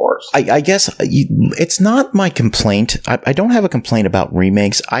 So, of course. I guess it's not my complaint. I don't have a complaint about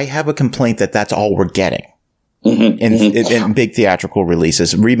remakes. I have a complaint that that's all we're getting. In big theatrical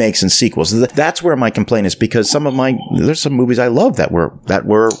releases, remakes and sequels. That's where my complaint is, because there's some movies I love that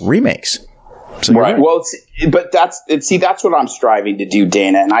were remakes. So right. Well, that's what I'm striving to do,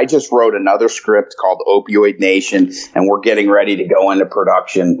 Dana. And I just wrote another script called Opioid Nation, and we're getting ready to go into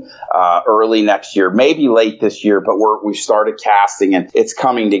production early next year, maybe late this year. But we've started casting, and it's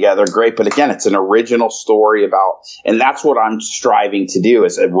coming together great. But again, it's an original story and that's what I'm striving to do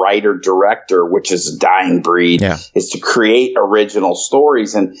as a writer director, which is a dying breed, is to create original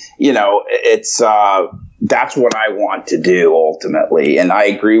stories. And it's that's what I want to do ultimately. And I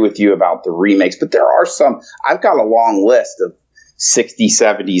agree with you about the remakes, but there are some. I've got a long list of 60s,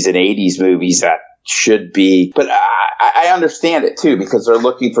 70s, and 80s movies that should be, but I understand it too, because they're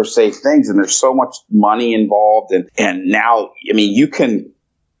looking for safe things, and there's so much money involved. And now, I mean, you can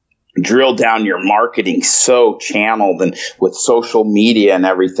drill down your marketing so channeled and with social media and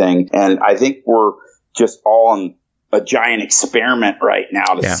everything. And I think we're just all on a giant experiment right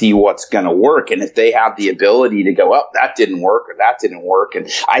now to see what's going to work. And if they have the ability to go, that didn't work, or that didn't work.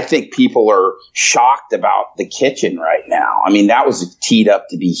 And I think people are shocked about The Kitchen right now. I mean, that was teed up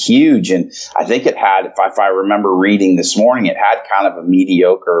to be huge. And I think it had, if I remember reading this morning, it had kind of a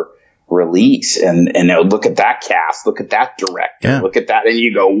mediocre release. And look at that cast, look at that director, look at that. And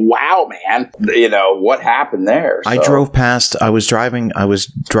you go, wow, man, what happened there? I drove past, I was driving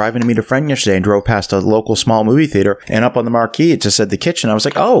to meet a friend yesterday and drove past a local small movie theater, and up on the marquee, it just said The Kitchen. I was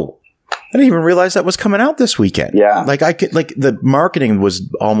like, oh, I didn't even realize that was coming out this weekend. Yeah. The marketing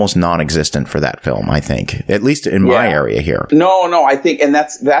was almost non-existent for that film, I think, at least in my area here. No, I think, and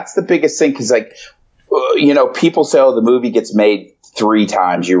that's the biggest thing. 'Cause people say, the movie gets made 3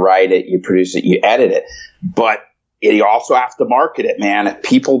 times. You write it, you produce it, you edit it, but you also have to market it, man.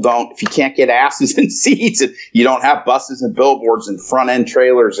 If you can't get asses in seats, and you don't have buses and billboards and front end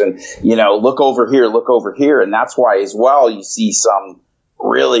trailers, and look over here, and that's why as well you see some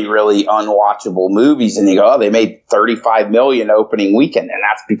really, really unwatchable movies, and you go, they made $35 million opening weekend, and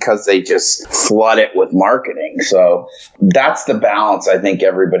that's because they just flood it with marketing. So that's the balance I think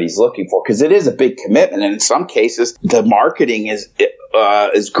everybody's looking for, because it is a big commitment, and in some cases the marketing is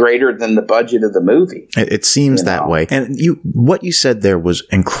greater than the budget of the movie. It seems that way. And what you said there was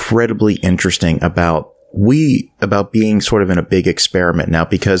incredibly interesting about being sort of in a big experiment now,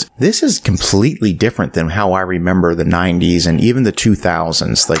 because this is completely different than how I remember the 90s and even the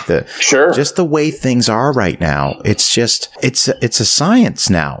 2000s, just the way things are right now. It's a science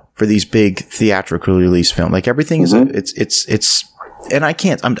now for these big theatrical release film. Like everything is and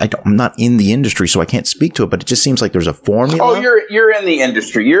I'm not in the industry, so I can't speak to it, but it just seems like there's a formula. Oh, you're in the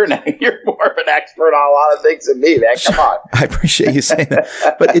industry. You're more of an expert on a lot of things than me, man. Come on. I appreciate you saying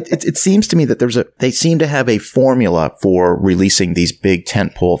that. But it seems to me that they seem to have a formula for releasing these big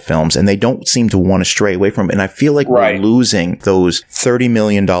tentpole films, and they don't seem to want to stray away from it. And I feel like we're losing those $30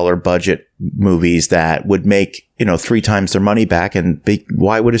 million budget movies that would make 3 times their money back. And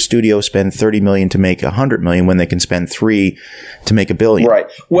why would a studio spend $30 million to make $100 million when they can spend $3 to make $1 billion? Right.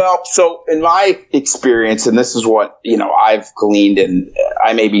 Well, so in my experience, and this is what I've gleaned, and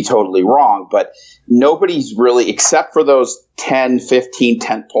I may be totally wrong, but nobody's really, except for those 10, 15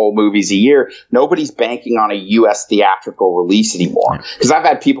 tentpole movies a year, nobody's banking on a U.S. theatrical release anymore. Because I've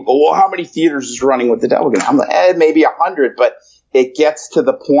had people go, well, how many theaters is Running with the Devil? I'm like, maybe 100, but it gets to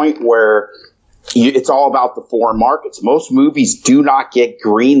the point where it's all about the foreign markets. Most movies do not get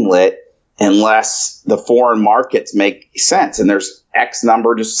greenlit unless the foreign markets make sense. And there's X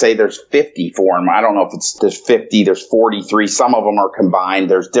number, just say there's 50 foreign. I don't know if there's 50, there's 43. Some of them are combined.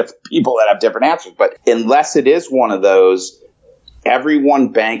 There's different people that have different answers. But unless it is one of those, everyone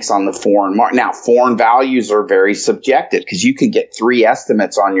banks on the foreign market. Now, foreign values are very subjective, because you can get 3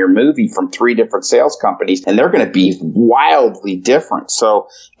 estimates on your movie from 3 different sales companies, and they're going to be wildly different. So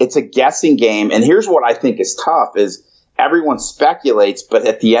it's a guessing game. And here's what I think is tough is everyone speculates, but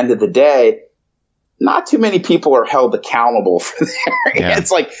at the end of the day, not too many people are held accountable for that. Yeah.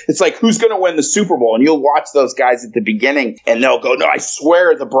 It's like who's going to win the Super Bowl? And you'll watch those guys at the beginning, and they'll go, "No, I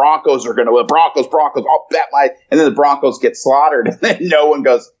swear the Broncos are going to win. Broncos. I'll bet my." And then the Broncos get slaughtered, and then no one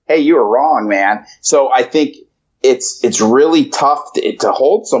goes, "Hey, you were wrong, man." So I think it's really tough to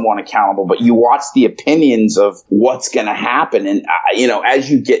hold someone accountable. But you watch the opinions of what's going to happen, and as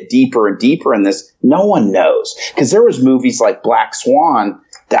you get deeper and deeper in this, no one knows, because there was movies like Black Swan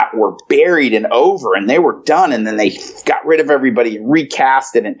that were buried and over, and they were done, and then they got rid of everybody,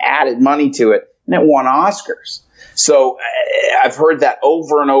 recast it, and added money to it, and it won Oscars. So I've heard that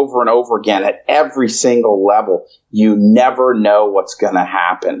over and over and over again at every single level. You never know what's going to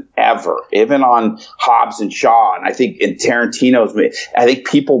happen, ever. Even on Hobbs and Shaw, and I think in Tarantino's, I think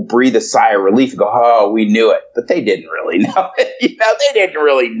people breathe a sigh of relief and go, oh, we knew it. But they didn't really know it. They didn't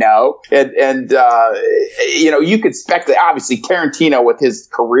really know. And you could speculate. Obviously, Tarantino, with his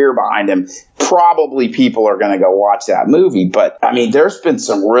career behind him, probably people are going to go watch that movie. But, I mean, there's been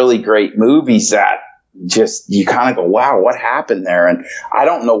some really great movies that just you kind of go, wow, what happened there? And I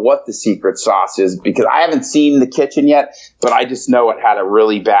don't know what the secret sauce is, because I haven't seen The Kitchen yet, but I just know it had a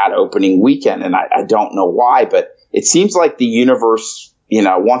really bad opening weekend, and I don't know why, but it seems like the universe,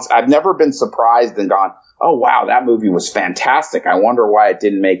 once I've never been surprised and gone, oh wow, that movie was fantastic. I wonder why it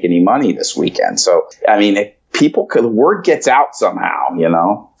didn't make any money this weekend. So, I mean, the word gets out somehow,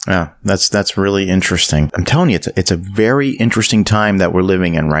 Yeah, that's really interesting. I'm telling you, it's a very interesting time that we're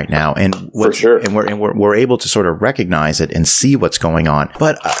living in right now, and for sure. And we're able to sort of recognize it and see what's going on.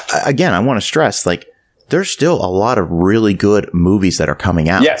 But again, I want to stress, like, there's still a lot of really good movies that are coming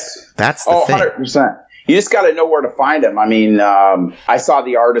out. Yes, that's the thing. 100%. You just got to know where to find them. I mean, I saw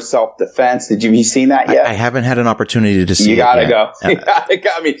The Art of Self-Defense. Have you seen that yet? I haven't had an opportunity to see it. You got to go. You gotta go.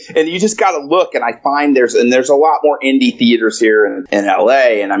 I mean, and you just got to look. And I find there's a lot more indie theaters here in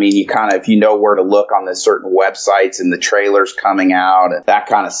LA. And I mean, if you know where to look on the certain websites and the trailers coming out and that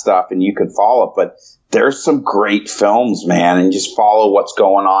kind of stuff, and you can follow it. But there's some great films, man, and just follow what's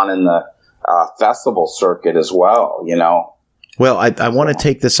going on in the festival circuit as well, Well, I want to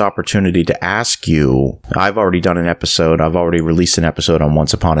take this opportunity to ask you, I've already done an episode. I've already released an episode on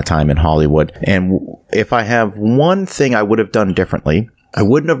Once Upon a Time in Hollywood. And if I have one thing I would have done differently, I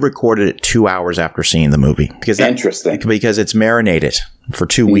wouldn't have recorded it 2 hours after seeing the movie. Interesting. Because it's marinated for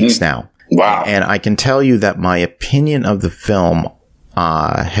 2 weeks now. Wow. And I can tell you that my opinion of the film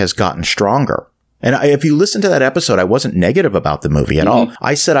has gotten stronger. And if you listen to that episode, I wasn't negative about the movie at all.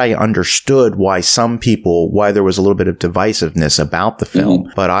 I said I understood why there was a little bit of divisiveness about the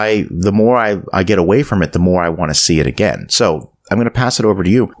film. But the more I get away from it, the more I want to see it again. So I'm going to pass it over to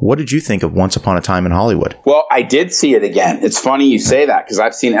you. What did you think of Once Upon a Time in Hollywood? Well, I did see it again. It's funny you say that, because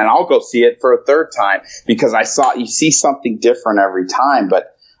I've seen it, and I'll go see it for a third time, because you see something different every time.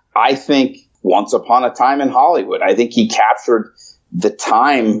 But I think Once Upon a Time in Hollywood, I think he captured the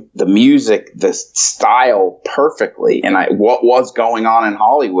time, the music, the style perfectly, and what was going on in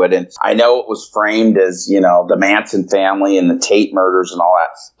Hollywood. And I know it was framed as, the Manson family and the Tate murders and all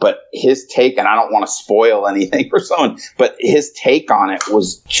that, but his take, and I don't want to spoil anything for someone, but his take on it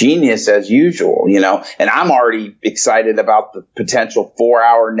was genius as usual, and I'm already excited about the potential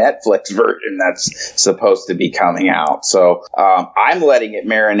 4-hour Netflix version that's supposed to be coming out. So I'm letting it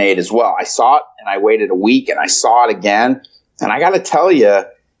marinate as well. I saw it and I waited a week and I saw it again. And I got to tell you,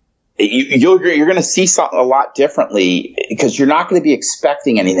 you're going to see something a lot differently, because you're not going to be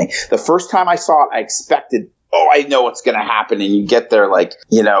expecting anything. The first time I saw it, I expected, I know what's going to happen. And you get there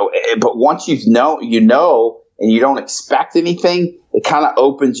but once you know, and you don't expect anything, it kind of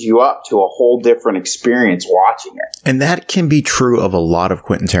opens you up to a whole different experience watching it. And that can be true of a lot of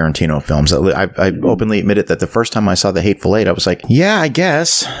Quentin Tarantino films. I openly admitted that the first time I saw The Hateful Eight, I was like, yeah, I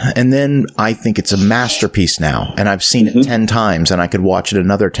guess. And then I think it's a masterpiece now. And I've seen it 10 times, and I could watch it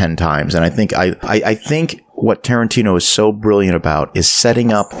another 10 times. And I think I think what Tarantino is so brilliant about is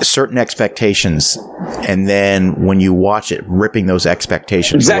setting up certain expectations, and then when you watch it, ripping those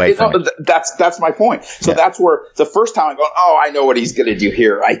expectations away from it. That's my point. So that's where the first time I go, I know what he's going to do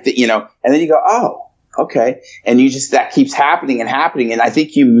here. And then you go, okay. And that keeps happening and happening. And I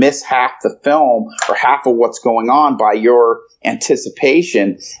think you miss half the film or half of what's going on by your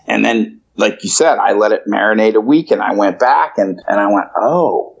anticipation. And then, like you said, I let it marinate a week, and I went back and I went,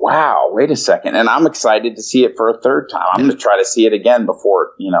 oh, wow, wait a second. And I'm excited to see it for a third time. I'm going to try to see it again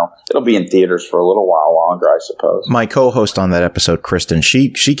before, it'll be in theaters for a little while longer, I suppose. My co-host on that episode, Kristen,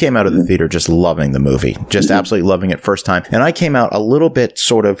 she came out of the theater just loving the movie, just absolutely loving it first time. And I came out a little bit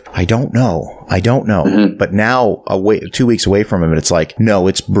sort of, I don't know. But now, 2 weeks away from it, it's like, no,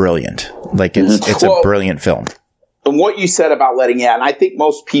 it's brilliant. Like, it's a brilliant film. And what you said about letting it out, and I think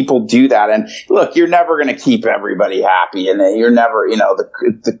most people do that. And look, you're never going to keep everybody happy, and you're never,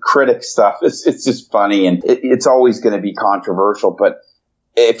 the critic stuff, it's just funny, and it's always going to be controversial. But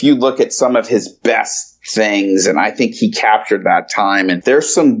if you look at some of his best things, and I think he captured that time, and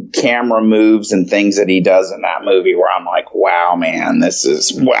there's some camera moves and things that he does in that movie where I'm like, wow, man, this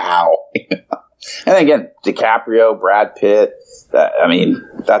is wow. And again, DiCaprio, Brad Pitt,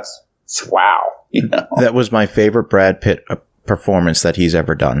 that's wow. That was my favorite Brad Pitt performance that he's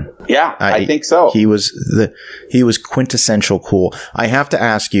ever done. Yeah, I think so. He was quintessential cool. I have to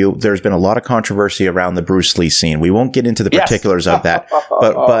ask you, there's been a lot of controversy around the Bruce Lee scene. We won't get into the particulars of that,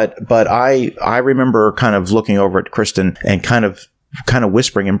 but I remember kind of looking over at Kristen and kind of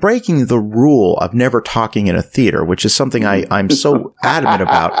whispering and breaking the rule of never talking in a theater, which is something I'm so adamant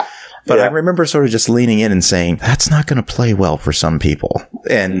about. But I remember sort of just leaning in and saying, that's not going to play well for some people.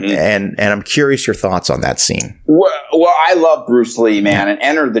 And I'm curious your thoughts on that scene. Well, I love Bruce Lee, man. And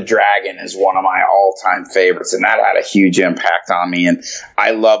Enter the Dragon is one of my all-time favorites. And that had a huge impact on me. And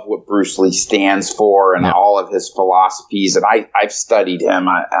I love what Bruce Lee stands for and all of his philosophies. And I've studied him.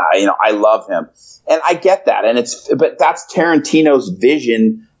 I love him. And I get that. But that's Tarantino's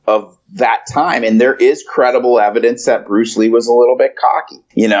vision of that time. And there is credible evidence that Bruce Lee was a little bit cocky,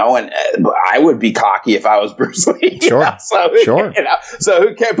 and I would be cocky if I was Bruce Lee. Sure. Sure. So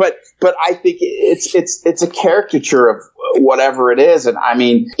who cares? But I think it's a caricature of whatever it is. And I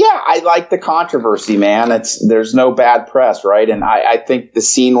mean, I like the controversy, man. There's no bad press, right? And I think the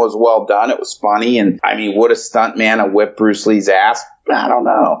scene was well done. It was funny. And I mean, would a stuntman have whipped Bruce Lee's ass? I don't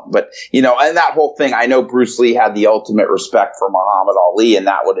know. But, and that whole thing, I know Bruce Lee had the ultimate respect for Muhammad Ali, and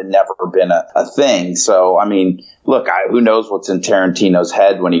that would have never been a thing. So, I mean, look, who knows what's in Tarantino's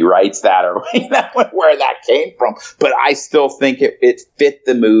head when he writes that or where that came from. But I still think it fit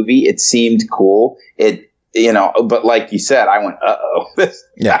the movie. It seemed cool. But like you said, I went,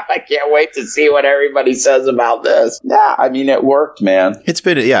 I can't wait to see what everybody says about this. Yeah, I mean, it worked, man. I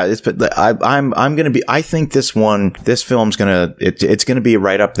think this film's it's gonna be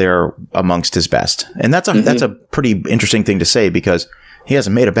right up there amongst his best. And that's a pretty interesting thing to say because he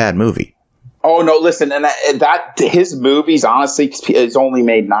hasn't made a bad movie. Oh, no, listen, and that his movies, honestly, it's only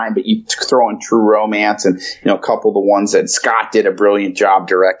made 9, but you throw in True Romance and, a couple of the ones that Scott did a brilliant job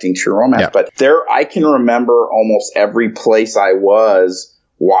directing True Romance. Yeah. But I can remember almost every place I was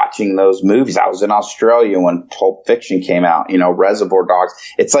watching those movies. I was in Australia when Pulp Fiction came out, Reservoir Dogs.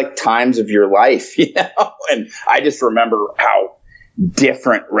 It's like times of your life, and I just remember how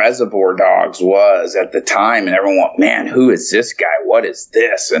different Reservoir Dogs was at the time, and everyone went, man, who is this guy? What is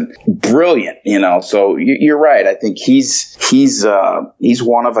this? And brilliant, so you're right. I think he's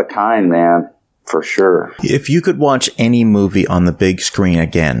one of a kind, man, for sure. If you could watch any movie on the big screen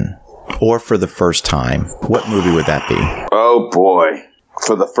again or for the first time, what movie would that be? Oh boy.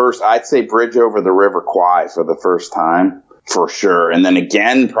 I'd say Bridge Over the River Kwai for the first time, for sure. And then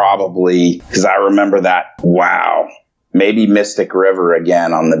again, probably because I remember that. Wow. Maybe Mystic River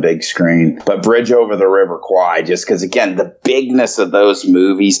again on the big screen, but Bridge Over the River Kwai, just because, again, the bigness of those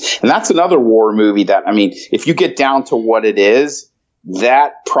movies. And that's another war movie that, I mean, if you get down to what it is,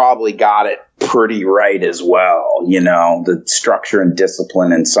 that probably got it pretty right as well. The structure and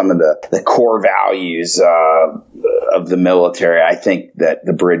discipline and some of the core values of the military. I think that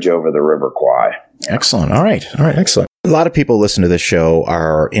the Bridge Over the River Kwai. Yeah. Excellent. All right. Excellent. A lot of people listen to this show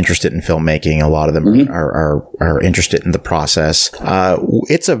are interested in filmmaking. A lot of them are interested in the process.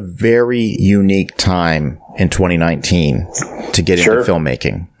 It's a very unique time in 2019 to get into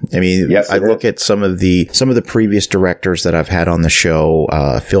filmmaking. I mean, I look at some of the previous directors that I've had on the show.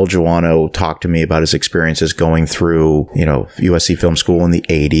 Phil Joanno talked to me about his experiences going through, USC Film School in the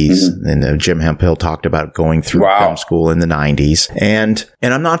 80s, and Jim Hemphill talked about going through film school in the 90s. And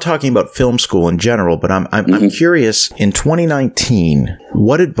I'm not talking about film school in general, but I'm curious, in 2019,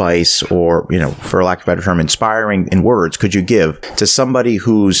 what advice or, for lack of a better term, inspiring in words could you give to somebody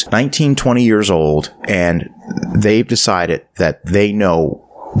who's 19, 20 years old and they've decided that they know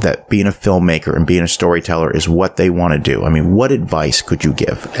that being a filmmaker and being a storyteller is what they want to do? I mean, what advice could you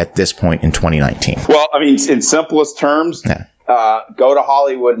give at this point in 2019? Well, I mean, in simplest terms, go to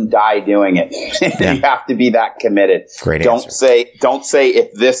Hollywood and die doing it. You have to be that committed. Great answer. Don't say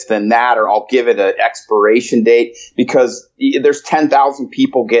if this, then that, or I'll give it an expiration date, because there's 10,000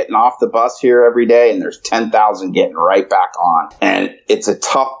 people getting off the bus here every day, and there's 10,000 getting right back on. And it's a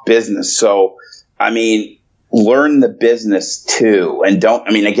tough business. So, I mean, learn the business too. And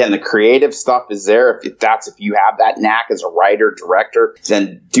again, the creative stuff is there. If you have that knack as a writer, director,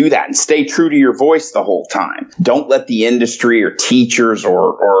 then do that and stay true to your voice the whole time. Don't let the industry or teachers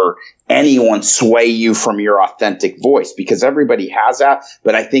or anyone sway you from your authentic voice, because everybody has that.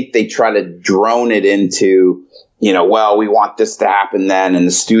 But I think they try to drone it into, we want this to happen then, in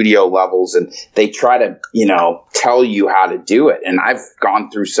the studio levels, and they try to, tell you how to do it. And I've gone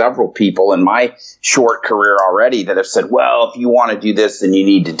through several people in my short career already that have said, well, if you want to do this, then you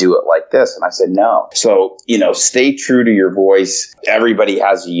need to do it like this. And I said, no. So, stay true to your voice. Everybody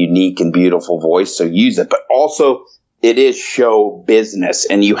has a unique and beautiful voice, so use it. But also, it is show business,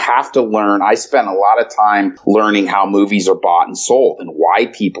 and you have to learn. I spent a lot of time learning how movies are bought and sold and why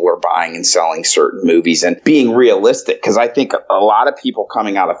people are buying and selling certain movies and being realistic. Because I think a lot of people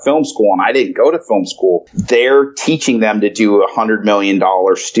coming out of film school, and I didn't go to film school, they're teaching them to do $100 million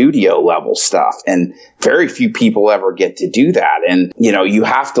studio level stuff. And very few people ever get to do that. And, you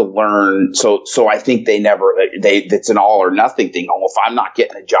have to learn. So I think it's an all or nothing thing. Oh, if I'm not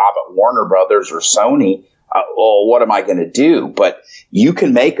getting a job at Warner Brothers or Sony, what am I going to do? But you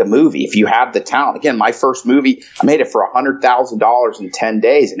can make a movie if you have the talent. Again, my first movie, I made it for $100,000 in 10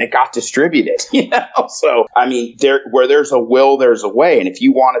 days and it got distributed, So, I mean, where there's a will, there's a way. And if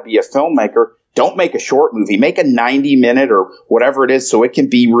you want to be a filmmaker, don't make a short movie, make a 90-minute or whatever it is so it can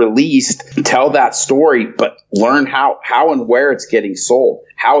be released, tell that story, but learn how and where it's getting sold,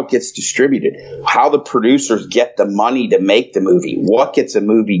 how it gets distributed, how the producers get the money to make the movie, what gets a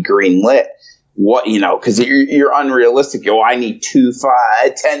movie greenlit. What, because you're unrealistic. I need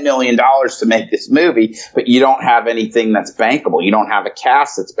 $10 million to make this movie, but you don't have anything that's bankable. You don't have a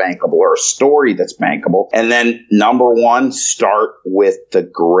cast that's bankable or a story that's bankable. And then number one, start with the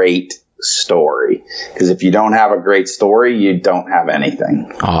great story. Because if you don't have a great story, you don't have anything.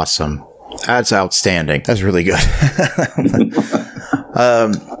 Awesome. That's outstanding. That's really good.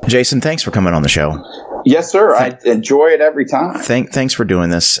 Jason, thanks for coming on the show. Yes, sir. I enjoy it every time. Thanks for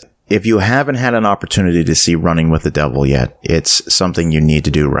doing this. If you haven't had an opportunity to see Running with the Devil yet, it's something you need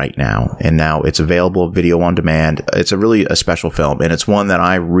to do right now. And now it's available video on demand. It's a special film, and it's one that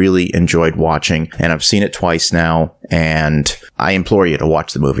I really enjoyed watching, and I've seen it twice now, and I implore you to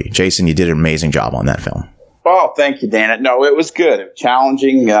watch the movie. Jason, you did an amazing job on that film. Oh, thank you, Dana. No, it was good. It was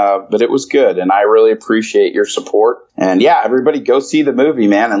challenging, but it was good, and I really appreciate your support. And yeah, everybody go see the movie,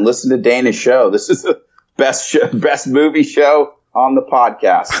 man, and listen to Dana's show. This is the best movie show on the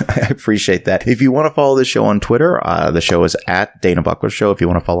podcast. I appreciate that. If you want to follow the show on Twitter, the show is at Dana Buckler Show. If you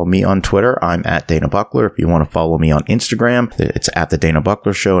want to follow me on Twitter, I'm at Dana Buckler. If you want to follow me on Instagram, it's at the Dana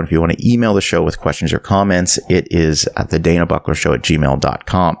Buckler Show. And if you want to email the show with questions or comments, it is at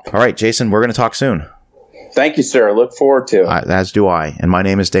thedanabucklershow@gmail.com. All right, Jason, we're going to talk soon. Thank you, sir. Look forward to it. As do I. And my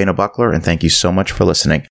name is Dana Buckler, and thank you so much for listening.